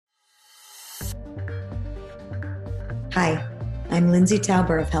Hi, I'm Lindsay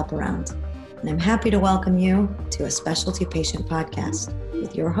Tauber of Help Around, and I'm happy to welcome you to a specialty patient podcast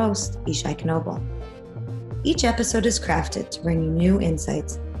with your host, Yishai Knoble. Each episode is crafted to bring you new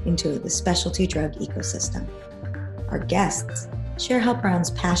insights into the specialty drug ecosystem. Our guests share Help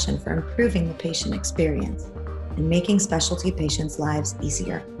Around's passion for improving the patient experience and making specialty patients' lives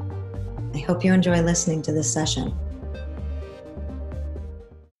easier. I hope you enjoy listening to this session.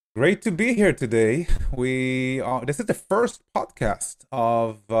 Great to be here today. This is the first podcast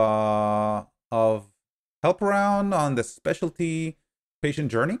of Help Around on the specialty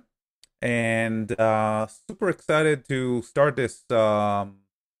patient journey, and super excited to start this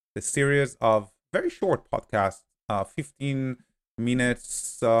series of very short podcasts, 15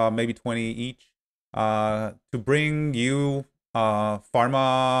 minutes, maybe 20 each, to bring you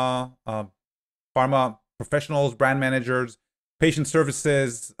pharma professionals, brand managers, patient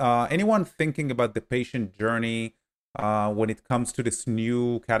services, anyone thinking about the patient journey when it comes to this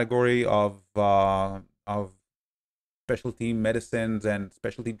new category of specialty medicines and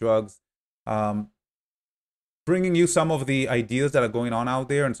specialty drugs, bringing you some of the ideas that are going on out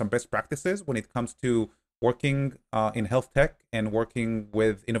there and some best practices when it comes to working in health tech and working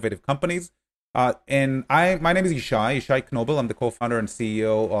with innovative companies. My name is Yishai Knoble. I'm the co-founder and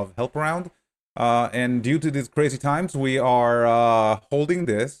CEO of Help Around. And due to these crazy times, we are holding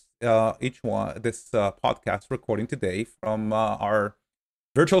this podcast recording today from our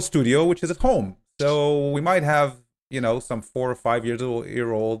virtual studio, which is at home. So we might have, some 4 or 5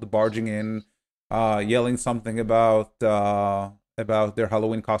 year old barging in, yelling something about their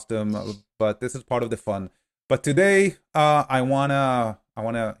Halloween costume, but this is part of the fun. But today, I wanna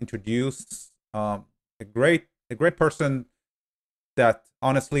introduce a great person that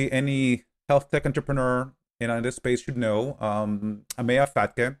honestly any health tech entrepreneur in this space should know, Ameya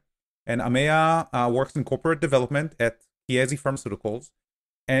Fatke. And Ameya works in corporate development at Chiesi Pharmaceuticals.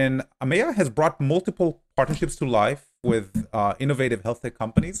 And Ameya has brought multiple partnerships to life with innovative health tech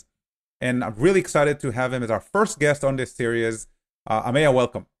companies. And I'm really excited to have him as our first guest on this series. Ameya,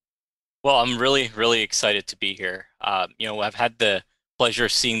 welcome. Well, I'm really, really excited to be here. I've had the pleasure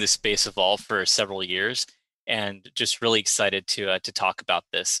of seeing this space evolve for several years, and just really excited to talk about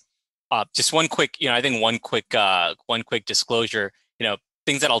this. Just one quick, one quick disclosure.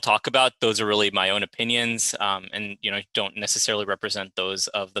 Things that I'll talk about, those are really my own opinions, and don't necessarily represent those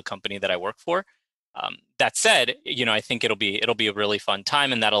of the company that I work for. That said, I think it'll be a really fun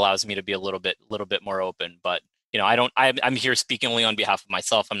time, and that allows me to be a little bit more open. But I'm here speaking only on behalf of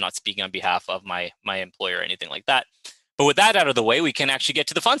myself. I'm not speaking on behalf of my employer or anything like that. But with that out of the way, we can actually get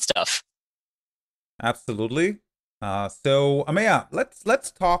to the fun stuff. Absolutely. So Ameya,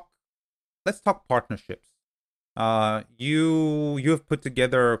 let's talk partnerships. You have put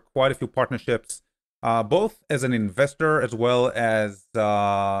together quite a few partnerships, both as an investor as well as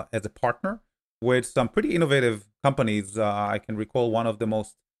a partner with some pretty innovative companies. I can recall one of the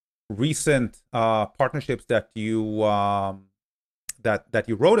most recent partnerships that you that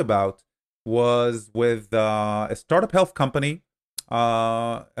you wrote about was with a startup health company,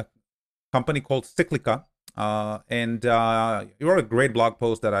 a company called Cyclica, and you wrote a great blog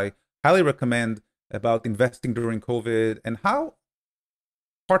post that I highly recommend about investing during COVID and how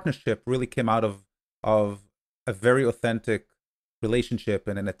partnership really came out of a very authentic relationship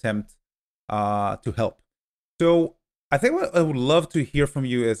and an attempt to help. So I think what I would love to hear from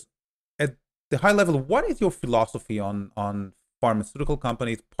you is, at the high level, what is your philosophy on pharmaceutical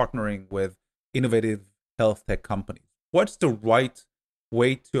companies partnering with innovative health tech companies? What's the right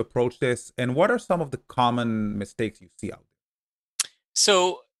way to approach this, and what are some of the common mistakes you see out there?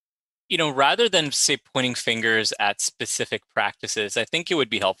 So, rather than say pointing fingers at specific practices, I think it would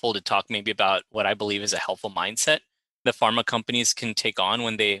be helpful to talk maybe about what I believe is a helpful mindset that pharma companies can take on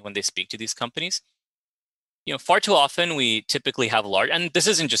when they speak to these companies. Far too often we typically have large, and this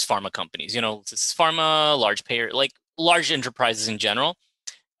isn't just pharma companies, this is pharma, large payer, like large enterprises in general.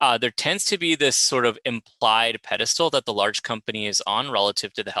 There tends to be this sort of implied pedestal that the large company is on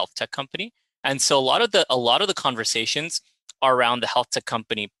relative to the health tech company. And so a lot of the conversations are around the health tech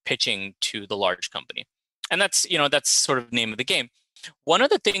company pitching to the large company. And that's sort of the name of the game. One of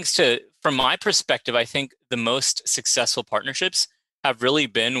the things from my perspective, I think the most successful partnerships have really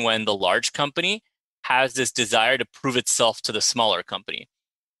been when the large company has this desire to prove itself to the smaller company,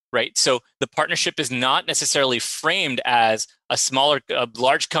 right? So the partnership is not necessarily framed as a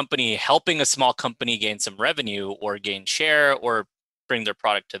large company helping a small company gain some revenue or gain share or bring their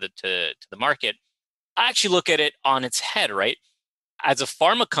product to the market. I actually look at it on its head, right? As a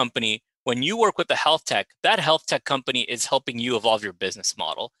pharma company, when you work with the health tech, that health tech company is helping you evolve your business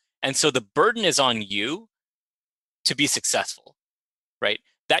model. And so the burden is on you to be successful, right?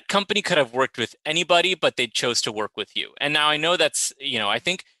 That company could have worked with anybody, but they chose to work with you. And now I know that's, I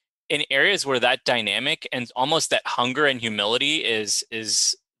think in areas where that dynamic and almost that hunger and humility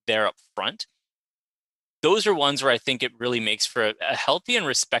is there up front, those are ones where I think it really makes for a healthy and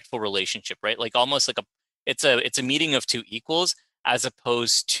respectful relationship, right? Like almost like it's a meeting of two equals, as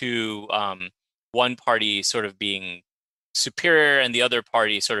opposed to one party sort of being superior and the other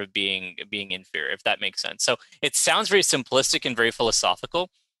party sort of being inferior, if that makes sense. So it sounds very simplistic and very philosophical,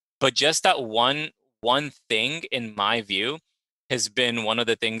 but just that one thing, in my view, has been one of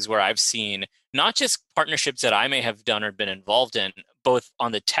the things where I've seen not just partnerships that I may have done or been involved in, both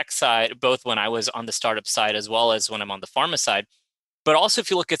on the tech side, both when I was on the startup side as well as when I'm on the pharma side. But also, if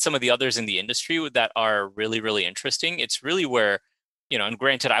you look at some of the others in the industry that are really, really interesting, it's really where, and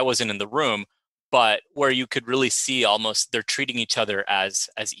granted, I wasn't in the room, but where you could really see almost they're treating each other as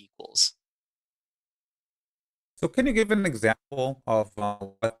equals. So can you give an example of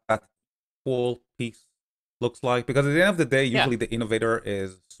what that full piece looks like? Because at the end of the day, usually the innovator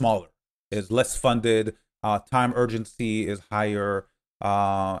is smaller, is less funded, time urgency is higher,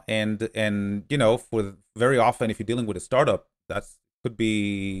 and for very often, if you're dealing with a startup, that's could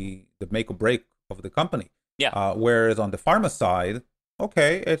be the make or break of the company. Yeah. Whereas on the pharma side,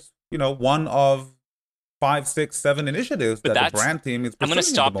 okay, it's one of 5, 6, 7 initiatives that the brand team is pursuing at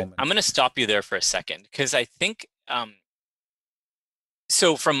the moment. I'm going to stop you there for a second, because I think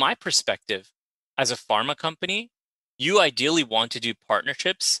so from my perspective, as a pharma company, you ideally want to do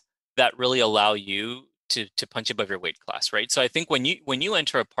partnerships that really allow you to punch above your weight class, right? So I think when you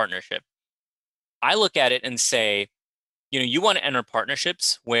enter a partnership, I look at it and say, you want to enter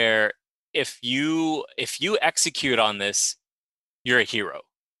partnerships where if you execute on this, you're a hero,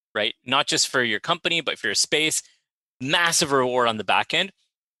 right? Not just for your company, but for your space, massive reward on the back end.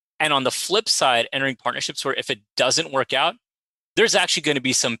 And on the flip side, entering partnerships where if it doesn't work out, there's actually going to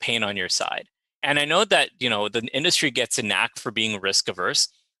be some pain on your side. And I know that, the industry gets a knack for being risk averse,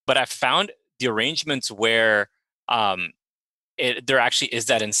 but I've found the arrangements where there actually is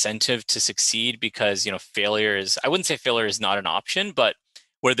that incentive to succeed, because, failure is, I wouldn't say failure is not an option, but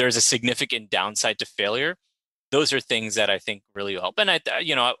where there's a significant downside to failure, those are things that I think really help. And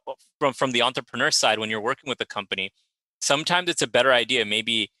from the entrepreneur side, when you're working with a company, sometimes it's a better idea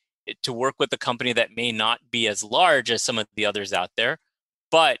maybe to work with a company that may not be as large as some of the others out there,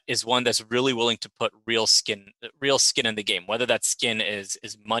 but is one that's really willing to put real skin in the game. Whether that skin is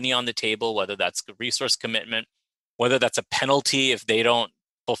money on the table, whether that's resource commitment, whether that's a penalty if they don't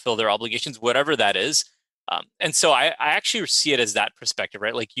fulfill their obligations, whatever that is. And so I actually see it as that perspective,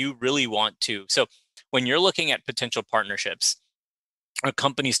 right? Like you really want to. So when you're looking at potential partnerships or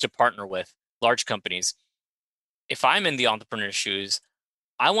companies to partner with, large companies, if I'm in the entrepreneur's shoes,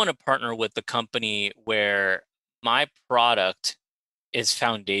 I want to partner with the company where my product is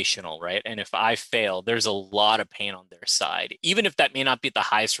foundational, right? And if I fail, there's a lot of pain on their side, even if that may not be the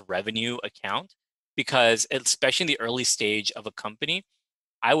highest revenue account, because especially in the early stage of a company,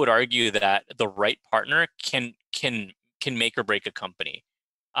 I would argue that the right partner can make or break a company.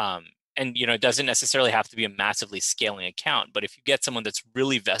 And it doesn't necessarily have to be a massively scaling account, but if you get someone that's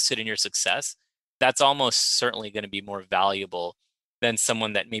really vested in your success, that's almost certainly going to be more valuable than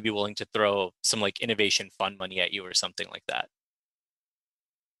someone that may be willing to throw some like innovation fund money at you or something like that.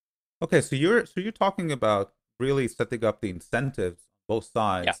 Okay, so you're talking about really setting up the incentives on both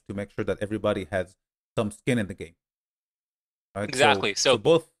sides to make sure that everybody has some skin in the game. Right? Exactly. So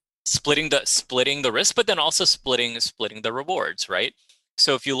both splitting the risk, but then also splitting the rewards, right?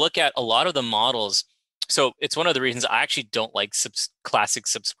 So if you look at a lot of the models, so it's one of the reasons I actually don't like classic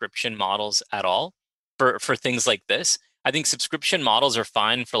subscription models at all for things like this. I think subscription models are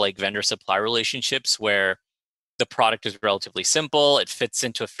fine for like vendor supply relationships where the product is relatively simple, it fits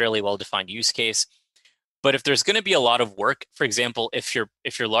into a fairly well-defined use case. But if there's going to be a lot of work, for example, if your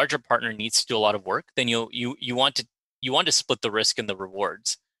larger partner needs to do a lot of work, then you want to split the risk and the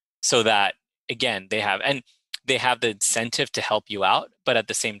rewards so that again they have the incentive to help you out. But at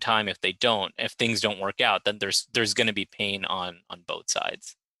the same time, if things don't work out, then there's going to be pain on both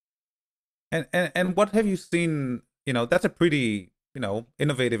sides. And what have you seen? That's a pretty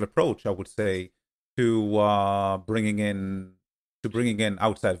innovative approach, I would say, to bringing in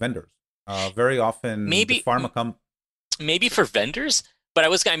outside vendors. Very often, maybe maybe for vendors,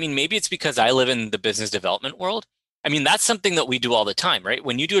 but maybe it's because I live in the business development world. That's something that we do all the time, right?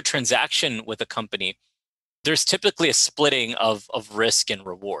 When you do a transaction with a company, there's typically a splitting of risk and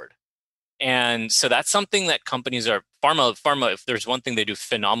reward. And so that's something that companies are pharma, if there's one thing they do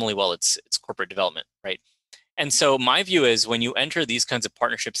phenomenally well, it's corporate development, right? And so my view is when you enter these kinds of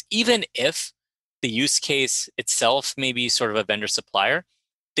partnerships, even if the use case itself, maybe sort of a vendor supplier,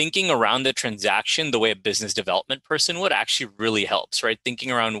 thinking around the transaction the way a business development person would actually really helps, right?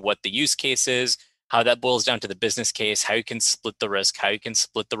 Thinking around what the use case is, how that boils down to the business case, how you can split the risk, how you can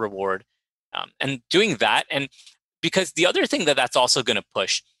split the reward, and doing that. And because the other thing that that's also going to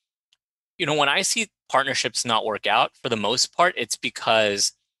push, when I see partnerships not work out, for the most part, it's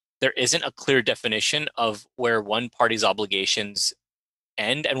because there isn't a clear definition of where one party's obligations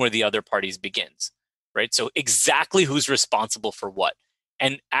end and where the other party's begins, right? So exactly who's responsible for what,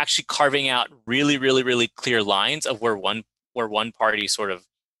 and actually carving out really, really, really clear lines of where one party sort of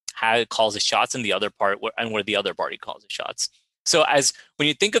calls the shots and the other part, and where the other party calls the shots. So as when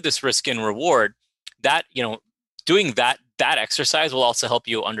you think of this risk and reward, that doing that exercise will also help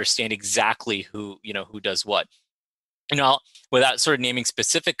you understand exactly who does what. Without sort of naming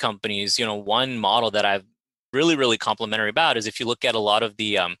specific companies, one model that I've really, really complimentary about is if you look at a lot of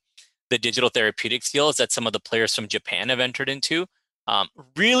the digital therapeutics deals that some of the players from Japan have entered into,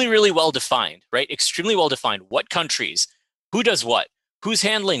 really, really well defined, right? Extremely well defined. What countries, who does what, who's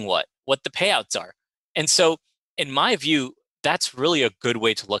handling what the payouts are. And so in my view, that's really a good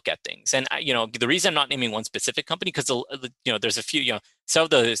way to look at things. And the reason I'm not naming one specific company, because there's a few,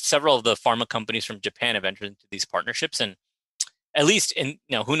 several of the pharma companies from Japan have entered into these partnerships, and at least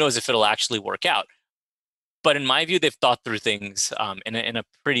who knows if it'll actually work out. But in my view, they've thought through things in a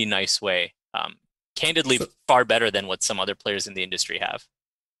pretty nice way. Candidly, far better than what some other players in the industry have.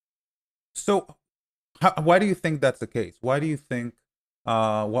 So, why do you think that's the case? Why do you think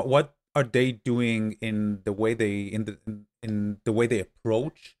what are they doing in the way they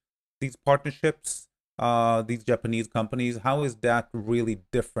approach these partnerships? These Japanese companies, how is that really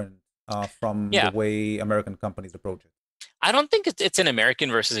different from the way American companies approach it? I don't think it's an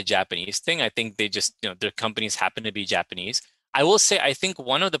American versus a Japanese thing. I think they just, their companies happen to be Japanese. I will say, I think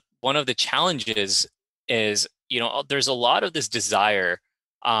one of the challenges is, there's a lot of this desire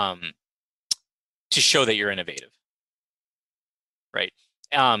to show that you're innovative, right?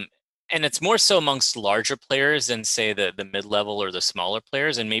 And it's more so amongst larger players than, say, the mid-level or the smaller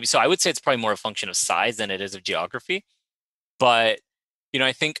players. And maybe, so I would say it's probably more a function of size than it is of geography. But,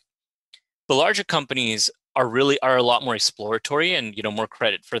 I think the larger companies are a lot more exploratory, and more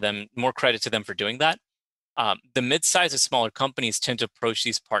credit to them for doing that. The mid-size and smaller companies tend to approach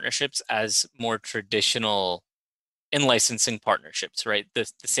these partnerships as more traditional in-licensing partnerships, right? The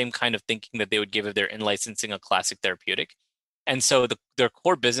same kind of thinking that they would give if they're in-licensing a classic therapeutic. And so their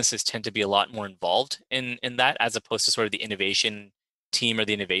core businesses tend to be a lot more involved in that, as opposed to sort of the innovation team or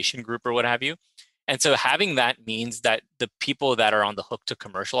the innovation group or what have you. And so having that means that the people that are on the hook to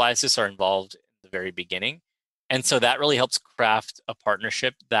commercialize this are involved in the very beginning. And so that really helps craft a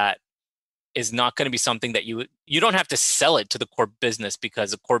partnership that is not going to be something that you don't have to sell it to the core business,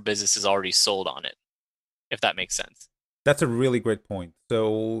 because the core business is already sold on it, if that makes sense. That's a really great point.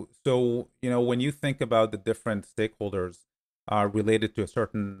 So when you think about the different stakeholders related to a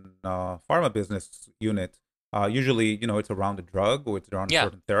certain pharma business unit, usually it's around a drug or it's around a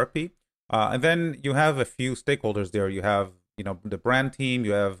certain therapy, and then you have a few stakeholders there. You have the brand team,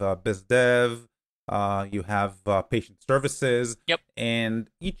 you have biz dev, you have patient services. Yep. And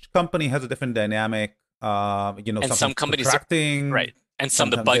each company has a different dynamic. And some companies contracting, right, and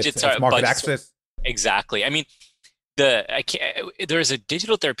some of the budgets are market access. Exactly. I mean, there's a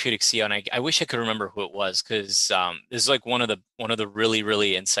digital therapeutic CEO, and I wish I could remember who it was, because this is like one of the really,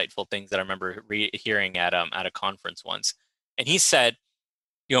 really insightful things that I remember hearing at a conference once. And he said,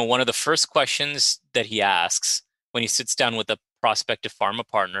 one of the first questions that he asks when he sits down with a prospective pharma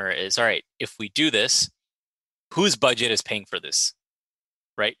partner is, all right, if we do this, whose budget is paying for this,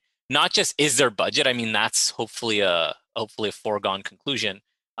 right? Not just is there budget. I mean, that's hopefully a foregone conclusion,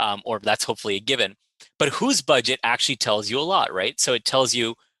 or that's hopefully a given. But whose budget actually tells you a lot, right? So it tells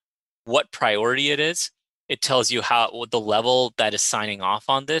you what priority it is. It tells you what the level that is signing off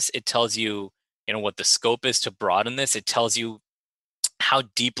on this. It tells you, what the scope is to broaden this. It tells you how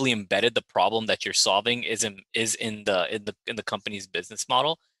deeply embedded the problem that you're solving is in the company's business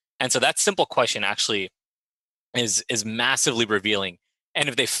model. And so that simple question actually is massively revealing. And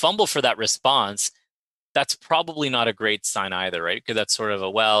if they fumble for that response, that's probably not a great sign either, right? Because that's sort of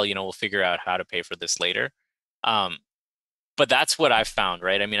we'll figure out how to pay for this later. But that's what I've found,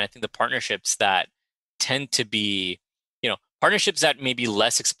 right? I mean, I think the partnerships that tend to be, partnerships that may be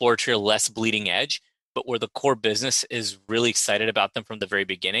less exploratory, less bleeding edge, but where the core business is really excited about them from the very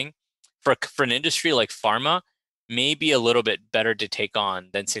beginning, for an industry like pharma, may be a little bit better to take on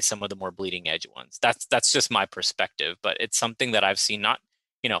than, say, some of the more bleeding edge ones. That's just my perspective, but it's something that I've seen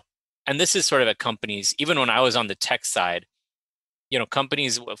and this is sort of at companies, even when I was on the tech side,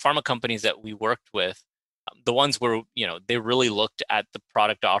 pharma companies that we worked with, the ones where, they really looked at the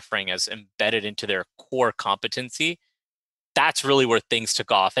product offering as embedded into their core competency. That's really where things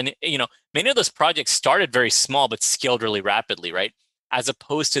took off. And, many of those projects started very small, but scaled really rapidly, right? As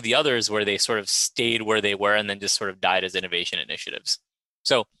opposed to the others where they sort of stayed where they were and then just sort of died as innovation initiatives.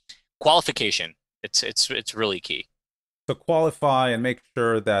 So qualification, it's really key. So qualify and make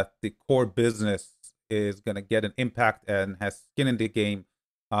sure that the core business is going to get an impact and has skin in the game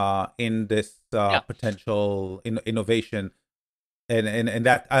in this potential innovation, and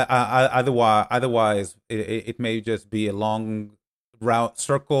that otherwise it may just be a long route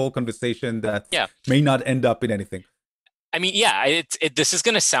circle conversation that may not end up in anything. I mean, this is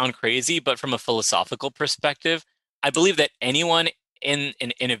going to sound crazy, but from a philosophical perspective, I believe that anyone in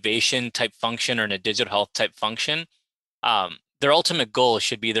an innovation type function or in a digital health type function, their ultimate goal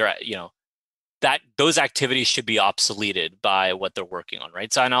should be that those activities should be obsoleted by what they're working on,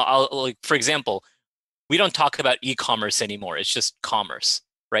 right? So, and I'll like, for example, we don't talk about e-commerce anymore. It's just commerce,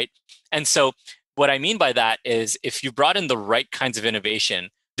 right? And so what I mean by that is if you brought in the right kinds of innovation,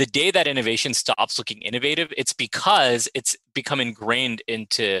 the day that innovation stops looking innovative, it's because it's become ingrained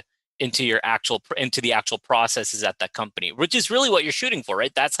into the actual processes at that company, which is really what you're shooting for,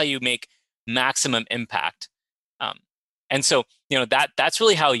 right? That's how you make maximum impact. And so, that's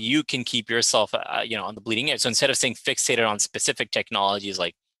really how you can keep yourself, on the bleeding edge. So instead of saying fixated on specific technologies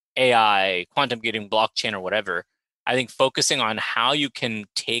like AI, quantum computing, blockchain, or whatever, I think focusing on how you can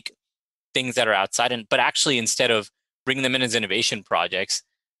take things that are outside but actually instead of bringing them in as innovation projects,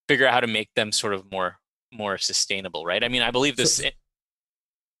 figure out how to make them sort of more sustainable, right? I mean, I believe this.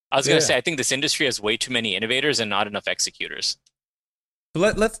 I was going to say, I think this industry has way too many innovators and not enough executors. So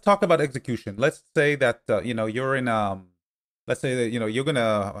let's talk about execution. Let's say that you're in let's say that you're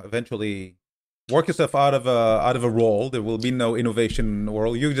gonna eventually work yourself out of a role. There will be no innovation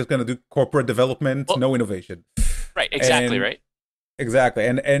world. You're just gonna do corporate development, no innovation. Right. Exactly. Right. Exactly.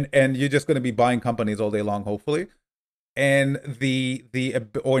 And you're just gonna be buying companies all day long, hopefully, and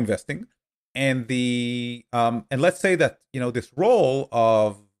or investing, and and let's say that this role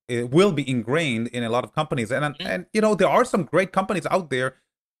of it will be ingrained in a lot of companies, and there are some great companies out there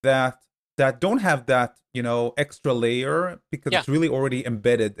that don't have that extra layer because it's really already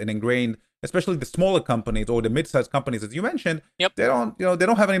embedded and ingrained, especially the smaller companies or the mid-sized companies, as you mentioned. They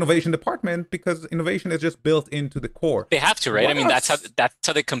don't have an innovation department because innovation is just built into the core. They have to, right? I mean, that's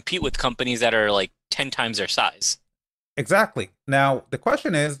how they compete with companies that are like 10 times their size. Exactly. Now the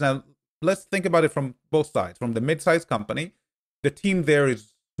question is, let's think about it from both sides. From the mid-sized company, the team there is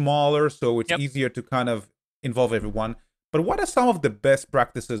smaller, so it's easier to kind of involve everyone. But what are some of the best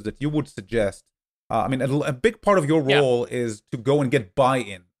practices that you would suggest? I mean, a big part of your role is to go and get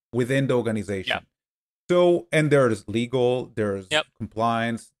buy-in within the organization. So, and there's legal, there's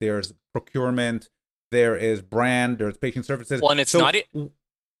compliance, there's procurement, there is brand, there's patient services. Well,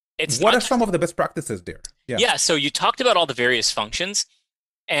 and what are some of the best practices there? Yeah. So you talked about all the various functions.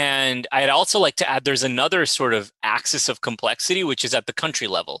 And I'd also like to add, there's another sort of axis of complexity, which is at the country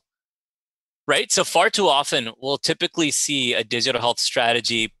level. Right. So far too often, we'll typically see a digital health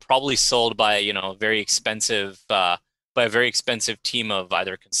strategy probably sold by, a very expensive team of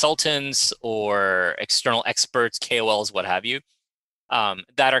either consultants or external experts, KOLs, what have you,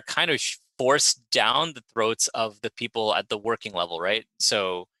 that are kind of forced down the throats of the people at the working level. Right.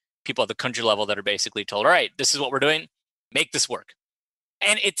 So people at the country level that are basically told, all right, this is what we're doing, make this work.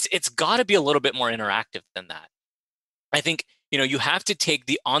 And it's got to be a little bit more interactive than that. I think you have to take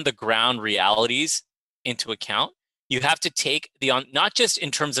the on the ground realities into account. You have to take not just in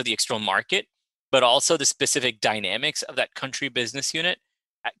terms of the external market, but also the specific dynamics of that country business unit.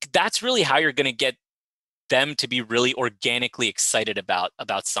 That's really how you're going to get them to be really organically excited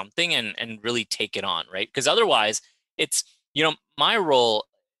about something and really take it on, right? Because otherwise, it's my role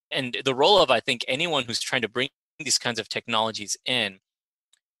and the role of, I think, anyone who's trying to bring these kinds of technologies in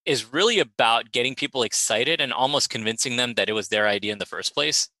is really about getting people excited and almost convincing them that it was their idea in the first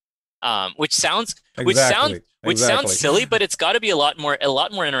place. Which sounds silly, but it's got to be a lot more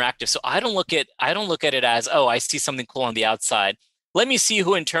interactive. So I don't look at it as, oh, I see something cool on the outside, let me see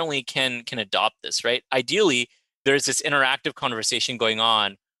who internally can adopt this, right? Ideally, there's this interactive conversation going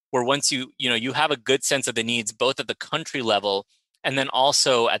on where once you have a good sense of the needs both at the country level and then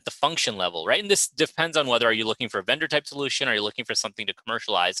also at the function level, right? And this depends on whether are you looking for a vendor type solution or are you looking for something to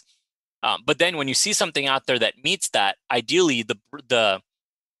commercialize. But then when you see something out there that meets that, ideally the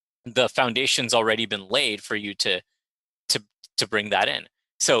foundation's already been laid for you to bring that in.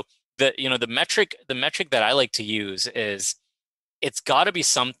 So the metric that I like to use is it's got to be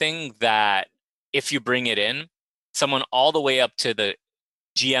something that if you bring it in, someone all the way up to the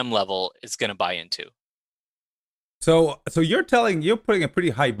GM level is going to buy into. So you're putting a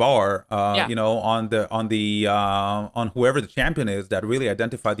pretty high bar, Yeah. on whoever the champion is that really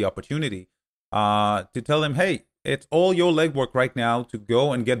identified the opportunity, to tell him, hey, it's all your legwork right now to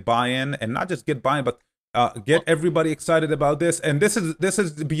go and get buy-in, and not just get buy-in, but get Well, everybody excited about this. And this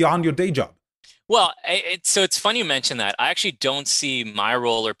is beyond your day job. well, so it's funny you mention that. I actually don't see my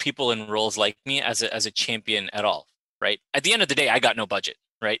role or people in roles like me as a champion at all, right? At the end of the day, I got no budget,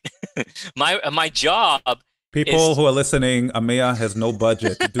 right? My job People is who are listening, Ameya has no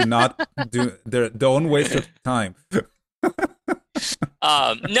budget. Don't waste your time.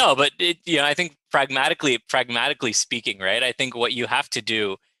 no, but I think pragmatically speaking, right? I think what you have to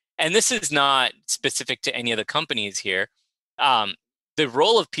do, and this is not specific to any of the companies here, the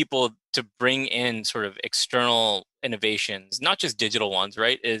role of people to bring in sort of external innovations, not just digital ones,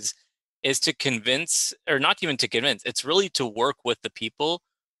 right, is to convince, or not even to convince, it's really to work with the people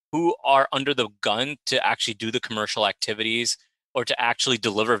who are under the gun to actually do the commercial activities or to actually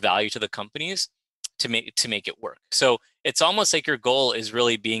deliver value to the companies to make it work. So it's almost like your goal is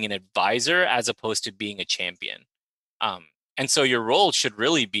really being an advisor as opposed to being a champion. And so your role should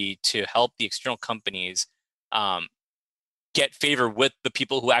really be to help the external companies get favor with the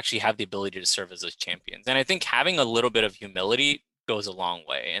people who actually have the ability to serve as those champions. And I think having a little bit of humility goes a long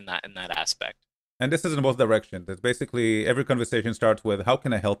way in that aspect. And this is in both directions. It's basically every conversation starts with, how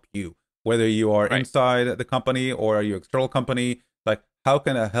can I help you? Whether you are Right. inside the company or are you external company, like, how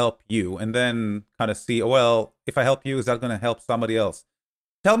can I help you? And then kind of see, well, if I help you, is that going to help somebody else?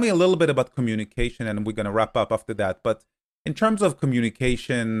 Tell me a little bit about communication, and we're going to wrap up after that. But in terms of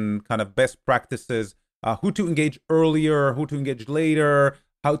communication, kind of best practices, who to engage earlier, who to engage later,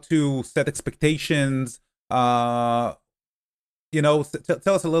 how to set expectations, tell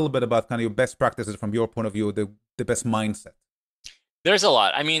us a little bit about kind of your best practices from your point of view, the best mindset. There's a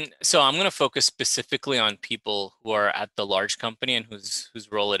lot. I mean, so I'm going to focus specifically on people who are at the large company and whose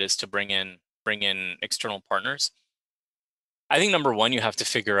role it is to bring in external partners. I think number one, you have to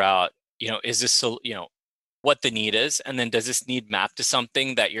figure out, is this so, what the need is, and then does this need map to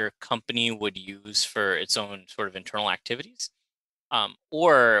something that your company would use for its own sort of internal activities,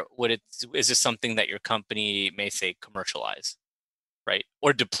 or is this something that your company may say commercialize, right,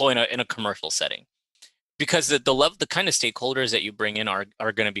 or deploy in a commercial setting? Because the kind of stakeholders that you bring in are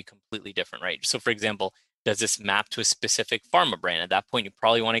going to be completely different, right? So, for example, does this map to a specific pharma brand? At that point, you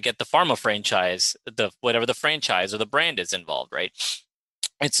probably want to get the pharma franchise, whatever the franchise or the brand is involved, right?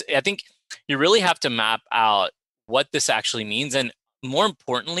 I think you really have to map out what this actually means, and more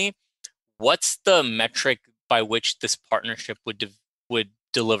importantly, what's the metric by which this partnership would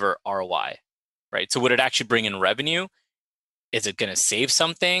deliver ROI, right? So, would it actually bring in revenue? Is it going to save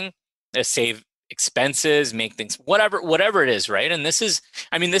something? Save expenses, make things, whatever it is, right? And this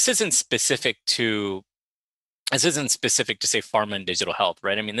isn't specific to say pharma and digital health,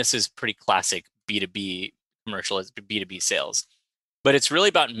 right? I mean, this is pretty classic B2B commercial, as B2B sales. But it's really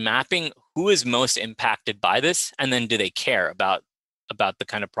about mapping who is most impacted by this, and then do they care about the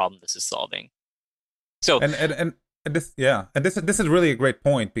kind of problem this is solving. So And this, yeah, and this is really a great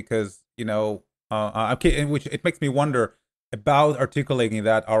point, because okay, which it makes me wonder about articulating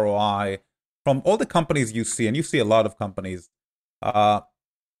that ROI from all the companies you see, and you see a lot of companies.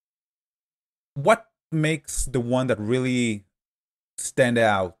 What makes the one that really stand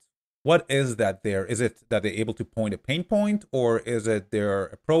out? What is that there? Is it that they're able to point a pain point, or is it their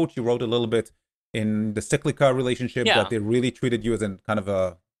approach? You wrote a little bit in the Cyclica relationship yeah, that they really treated you as a kind of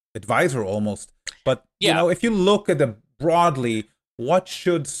a advisor almost. But yeah. if you look at the broadly, what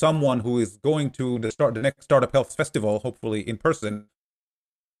should someone who is going to the next Startup Health Festival, hopefully in person,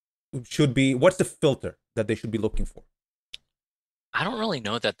 should be? What's the filter that they should be looking for? I don't really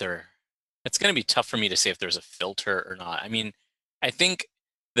know that it's going to be tough for me to say if there's a filter or not. I mean, I think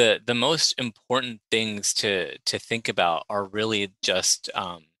the most important things to think about are really just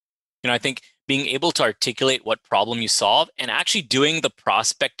I think being able to articulate what problem you solve, and actually doing the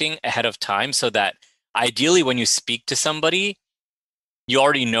prospecting ahead of time, so that ideally when you speak to somebody, you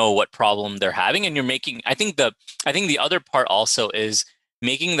already know what problem they're having, and you're making. I think the other part also is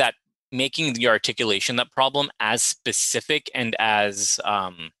making the articulation, that problem, as specific and as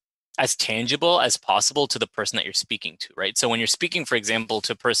tangible as possible to the person that you're speaking to, right? So when you're speaking, for example,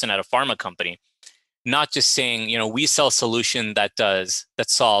 to a person at a pharma company, not just saying, we sell a solution that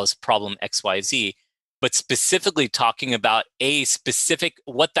solves problem XYZ, but specifically talking about a specific,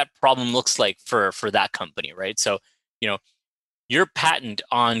 what that problem looks like for that company, right? So, your patent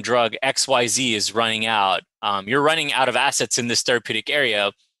on drug XYZ is running out. You're running out of assets in this therapeutic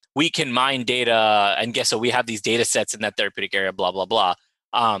area. we can mine data, and guess what? We have these data sets in that therapeutic area, blah, blah, blah.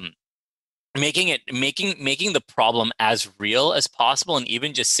 Making the problem as real as possible, and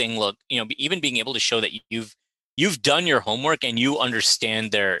even just saying, look, even being able to show that you've done your homework and you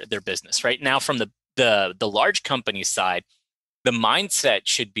understand their business. Right now, from the large company side, the mindset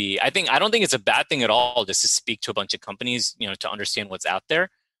should be, I don't think it's a bad thing at all just to speak to a bunch of companies, to understand what's out there.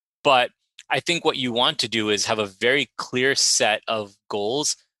 But I think what you want to do is have a very clear set of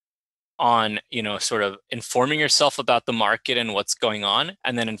goals on, sort of informing yourself about the market and what's going on,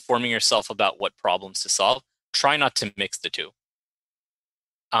 and then informing yourself about what problems to solve. Try not to mix the two,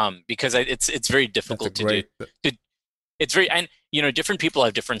 because it's very difficult to do. It's very, and different people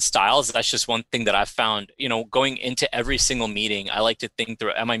have different styles. That's just one thing that I've found. Going into every single meeting, I like to think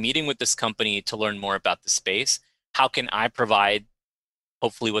through: am I meeting with this company to learn more about the space? How can I provide,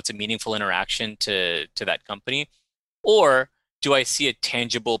 hopefully, what's a meaningful interaction to that company, or do I see a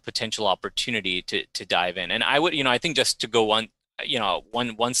tangible potential opportunity to dive in? And I would, I think, just to go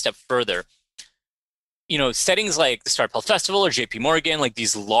one step further, settings like the Startup Health Festival or JP Morgan, like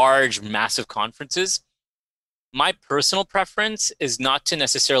these large, massive conferences, my personal preference is not to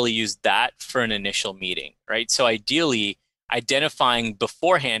necessarily use that for an initial meeting, right? So ideally, identifying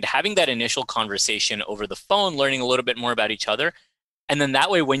beforehand, having that initial conversation over the phone, learning a little bit more about each other. And then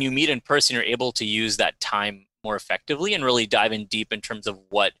that way, when you meet in person, you're able to use that time more effectively and really dive in deep in terms of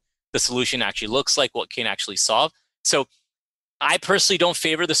what the solution actually looks like, what can actually solve. So I personally don't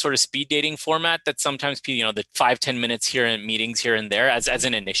favor the sort of speed dating format that sometimes people, the 5-10 minutes here in meetings here and there as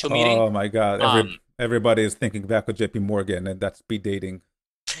an initial meeting. Oh my God. Everybody is thinking back with JP Morgan and that speed dating.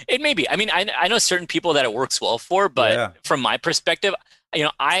 It may be. I mean, I know certain people that it works well for, but from my perspective,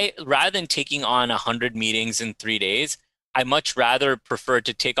 I rather than taking on 100 meetings in 3 days, I much rather prefer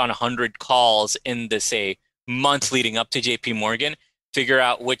to take on 100 calls in the, say, month leading up to JP Morgan, figure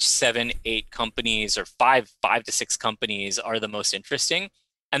out which 7-8 companies or 5 to 6 companies are the most interesting,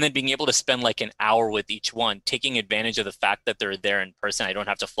 and then being able to spend like an hour with each one, taking advantage of the fact that they're there in person. I don't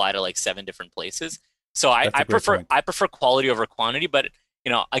have to fly to like 7 different places. So I prefer quality over quantity, but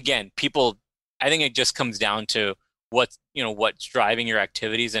again, I think it just comes down to what's driving your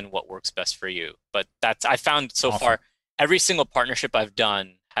activities and what works best for you. But I found so far, every single partnership I've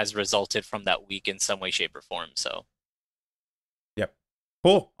done has resulted from that week in some way, shape, or form. So, yep,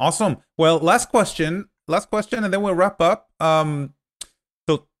 cool, awesome. Well, last question, and then we'll wrap up. So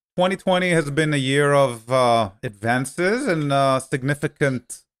 2020 has been a year of advances and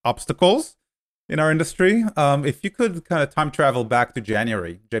significant obstacles in our industry. If you could kind of time travel back to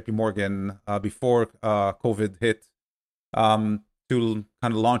January, JP Morgan, before COVID hit, to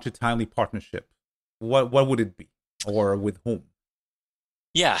kind of launch a timely partnership, what would it be, or with whom?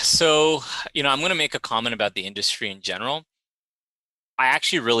 Yeah, so, I'm going to make a comment about the industry in general. I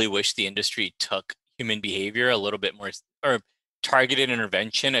actually really wish the industry took human behavior a little bit more, or targeted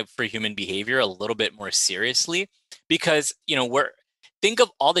intervention for human behavior a little bit more seriously, because, think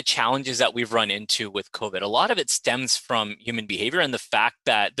of all the challenges that we've run into with COVID. A lot of it stems from human behavior and the fact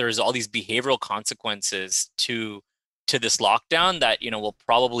that there's all these behavioral consequences to this lockdown that, we'll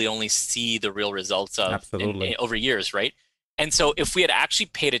probably only see the real results of over years, right? And so if we had actually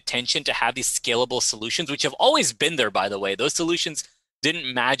paid attention to have these scalable solutions, which have always been there, by the way, those solutions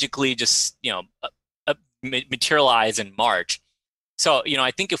didn't magically just, materialize in March. So,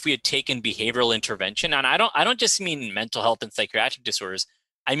 I think if we had taken behavioral intervention, and I don't just mean mental health and psychiatric disorders,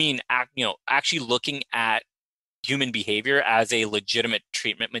 I mean, actually looking at human behavior as a legitimate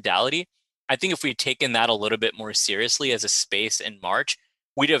treatment modality. I think if we had taken that a little bit more seriously as a space in March,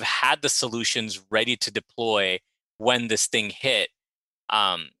 we'd have had the solutions ready to deploy when this thing hit.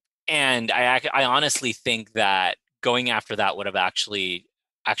 And I honestly think that going after that would have actually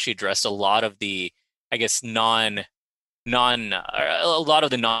addressed a lot of the, I guess, a lot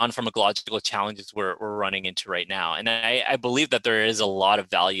of the non-pharmacological challenges we're running into right now. And I believe that there is a lot of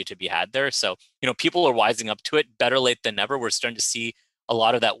value to be had there. So, people are wising up to it. Better late than never. We're starting to see a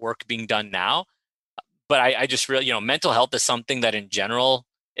lot of that work being done now. But I just really, mental health is something that in general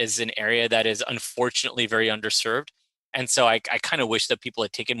is an area that is unfortunately very underserved. And so I kind of wish that people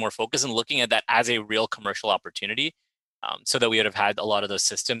had taken more focus and looking at that as a real commercial opportunity, so that we would have had a lot of those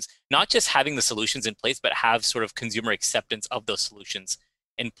systems, not just having the solutions in place, but have sort of consumer acceptance of those solutions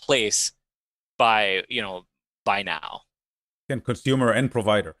in place by now. And consumer and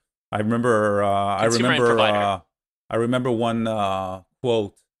provider. I remember one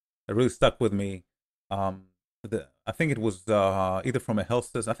quote that really stuck with me. I think it was either from a health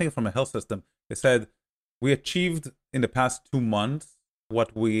system. I think from a health system. They said, "We achieved in the past 2 months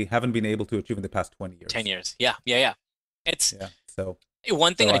what we haven't been able to achieve in the past 20 years." 10 years. Yeah. So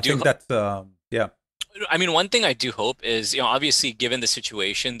One thing So I I do, think that's yeah. I mean, one thing I do hope is, obviously, given the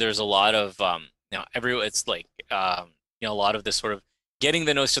situation, there's a lot of, it's like, a lot of this sort of getting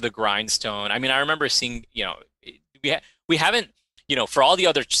the nose to the grindstone. I mean, I remember seeing, we haven't, for all the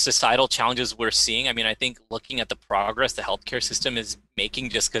other societal challenges we're seeing. I mean, I think looking at the progress the healthcare system is making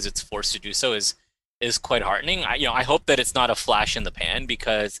just because it's forced to do so is quite heartening. I hope that it's not a flash in the pan,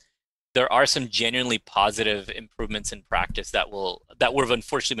 because there are some genuinely positive improvements in practice that we've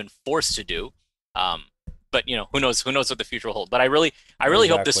unfortunately been forced to do. Um, but who knows what the future will hold. But I really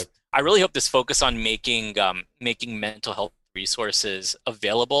hope Exactly. this focus on making mental health resources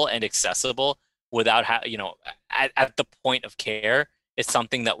available and accessible without at the point of care is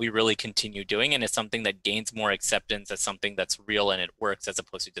something that we really continue doing, and it's something that gains more acceptance as something that's real and it works, as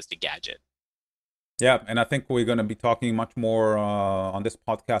opposed to just a gadget. Yeah, and I think we're going to be talking much more on this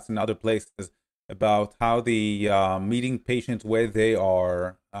podcast and other places about how the meeting patients where they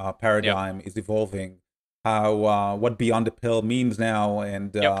are Yep. paradigm is evolving, how what beyond the pill means now,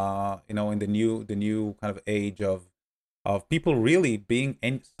 and Yep. in the new kind of age of people really being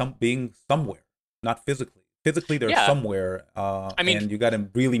somewhere, not physically. Physically, they're Yeah. somewhere, I mean, and you got to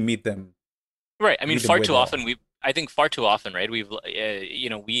really right. I mean, meet them far where too they are. often I think far too often, right?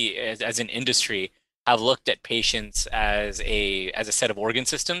 We as an industry have looked at patients as a set of organ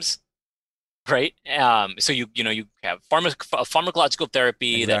systems, right? So you have pharmacological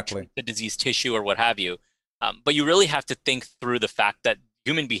therapy that Exactly. treats the diseased tissue or what have you, but you really have to think through the fact that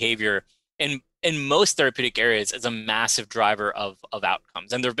human behavior in most therapeutic areas is a massive driver of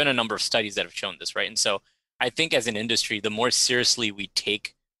outcomes, and there have been a number of studies that have shown this, right? And so I think as an industry, the more seriously we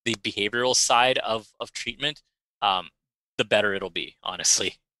take the behavioral side of treatment, um, the better it'll be,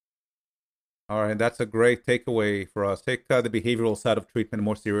 honestly. All right, that's a great takeaway for us. Take the behavioral side of treatment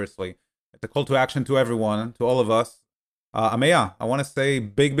more seriously. It's a call to action to everyone, to all of us. Ameya, I want to say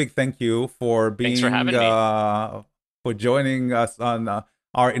big thank you for Thanks for being having me. for joining us on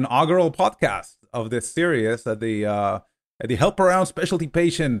our inaugural podcast of this series at the Help Around Specialty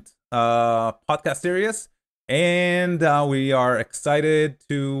Patient podcast series, and we are excited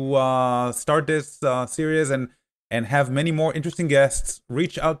to start this series and have many more interesting guests.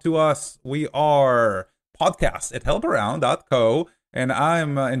 Reach out to us. We are podcast at helparound.co, and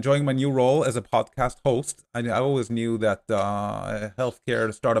I'm enjoying my new role as a podcast host. I always knew that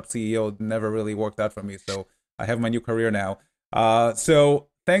healthcare startup CEO never really worked out for me, so I have my new career now. So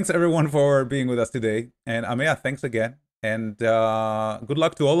thanks everyone for being with us today, and Ameya, thanks again, and good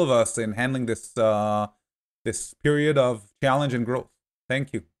luck to all of us in handling this period of challenge and growth.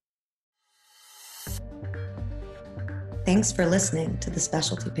 Thank you. Thanks for listening to the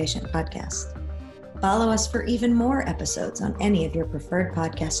Specialty Patient Podcast. Follow us for even more episodes on any of your preferred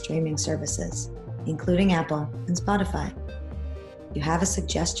podcast streaming services, including Apple and Spotify. If you have a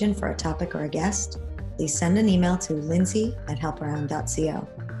suggestion for a topic or a guest, please send an email to lindsay@helparound.co.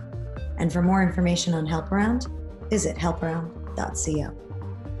 And for more information on HelpAround, visit helparound.co.